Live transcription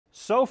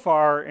So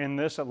far in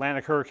this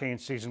Atlantic hurricane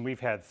season, we've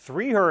had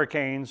 3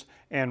 hurricanes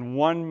and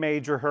 1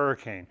 major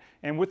hurricane.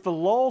 And with the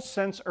lull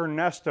since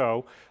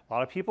Ernesto, a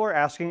lot of people are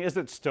asking, is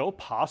it still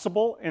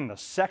possible in the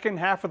second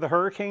half of the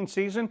hurricane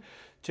season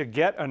to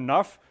get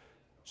enough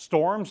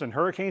storms and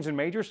hurricanes and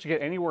majors to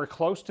get anywhere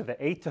close to the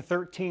 8 to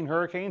 13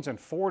 hurricanes and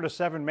 4 to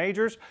 7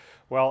 majors?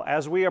 Well,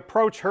 as we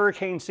approach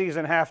hurricane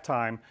season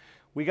halftime,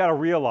 we got to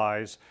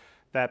realize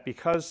that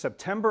because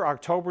September,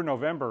 October,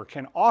 November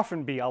can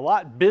often be a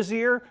lot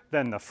busier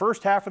than the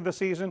first half of the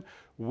season,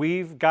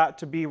 we've got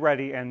to be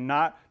ready and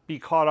not be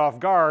caught off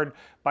guard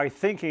by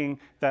thinking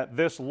that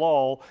this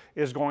lull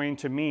is going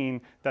to mean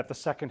that the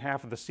second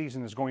half of the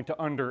season is going to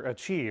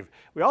underachieve.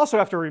 We also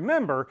have to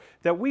remember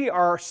that we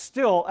are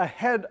still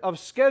ahead of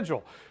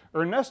schedule.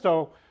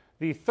 Ernesto,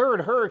 the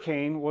third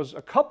hurricane, was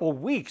a couple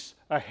weeks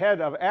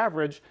ahead of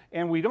average,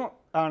 and we don't,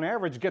 on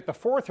average, get the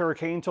fourth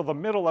hurricane until the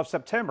middle of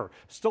September.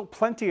 Still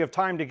plenty of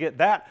time to get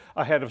that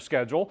ahead of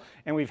schedule,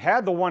 and we've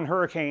had the one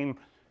hurricane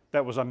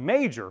that was a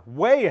major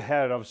way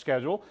ahead of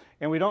schedule,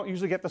 and we don't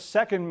usually get the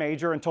second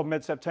major until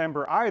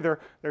mid-September either.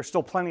 There's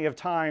still plenty of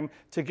time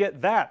to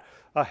get that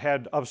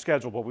ahead of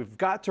schedule, but we've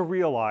got to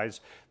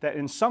realize that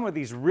in some of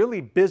these really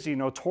busy,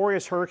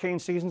 notorious hurricane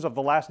seasons of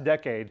the last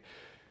decade,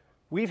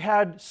 we've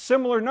had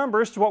similar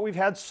numbers to what we've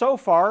had so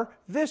far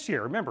this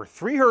year. Remember,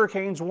 3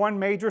 hurricanes, 1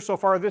 major so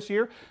far this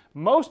year.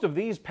 Most of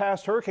these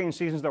past hurricane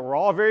seasons that we're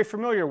all very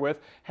familiar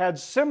with had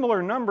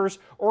similar numbers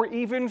or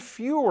even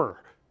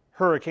fewer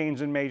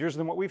hurricanes and majors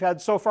than what we've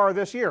had so far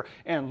this year.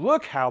 And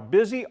look how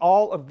busy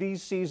all of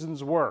these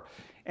seasons were.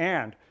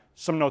 And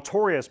some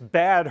notorious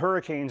bad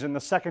hurricanes in the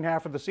second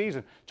half of the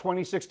season.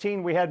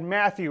 2016, we had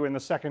Matthew in the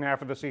second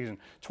half of the season.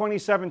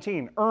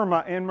 2017,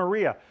 Irma and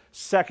Maria,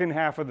 second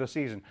half of the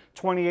season.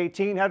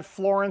 2018 had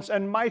Florence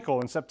and Michael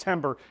in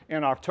September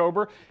and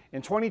October.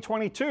 In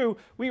 2022,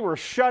 we were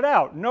shut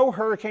out. No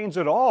hurricanes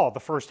at all the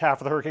first half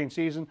of the hurricane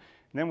season.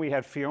 And then we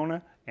had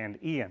Fiona and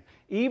Ian.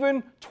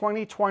 Even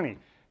 2020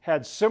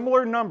 had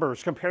similar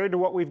numbers compared to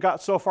what we've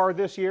got so far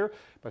this year,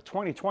 but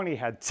 2020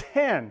 had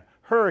 10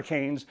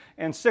 hurricanes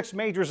and 6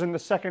 majors in the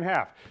second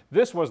half.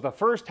 This was the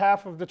first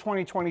half of the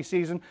 2020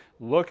 season.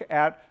 Look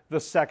at the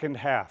second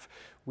half.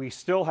 We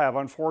still have,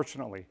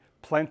 unfortunately,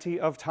 plenty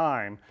of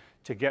time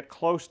to get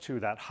close to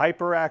that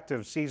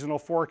hyperactive seasonal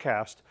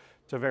forecast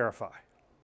to verify.